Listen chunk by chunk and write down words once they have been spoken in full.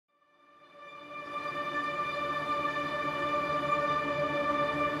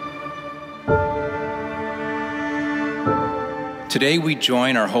Today we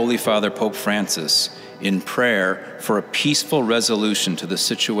join our Holy Father Pope Francis in prayer for a peaceful resolution to the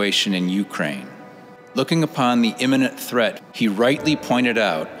situation in Ukraine. Looking upon the imminent threat, he rightly pointed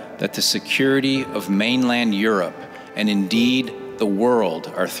out that the security of mainland Europe and indeed the world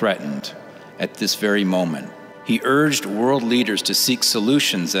are threatened at this very moment. He urged world leaders to seek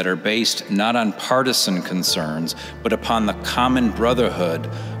solutions that are based not on partisan concerns, but upon the common brotherhood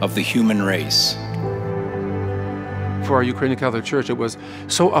of the human race. For our Ukrainian Catholic Church, it was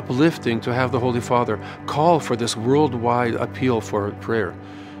so uplifting to have the Holy Father call for this worldwide appeal for prayer,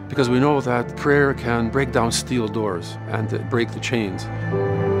 because we know that prayer can break down steel doors and break the chains.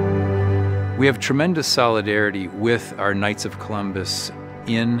 We have tremendous solidarity with our Knights of Columbus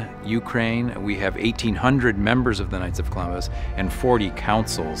in Ukraine. We have 1,800 members of the Knights of Columbus and 40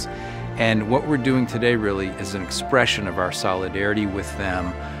 councils. And what we're doing today really is an expression of our solidarity with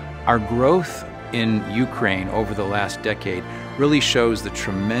them. Our growth in Ukraine over the last decade really shows the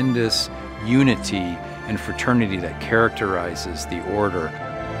tremendous unity and fraternity that characterizes the order.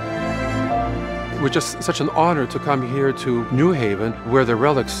 It was just such an honor to come here to New Haven, where the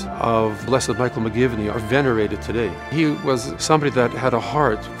relics of Blessed Michael McGivney are venerated today. He was somebody that had a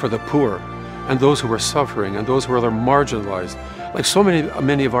heart for the poor and those who were suffering and those who were marginalized. Like so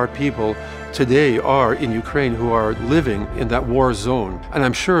many of our people today are in Ukraine who are living in that war zone. And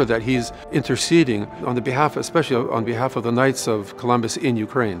I'm sure that he's interceding on the behalf, especially on behalf of the Knights of Columbus in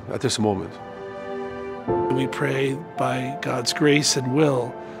Ukraine at this moment. We pray by God's grace and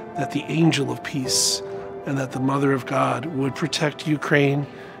will that the angel of peace and that the Mother of God would protect Ukraine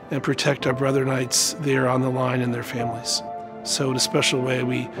and protect our brother Knights there on the line and their families. So in a special way,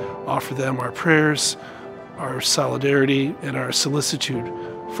 we offer them our prayers, our solidarity, and our solicitude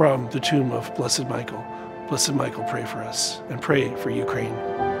from the tomb of Blessed Michael. Blessed Michael, pray for us and pray for Ukraine.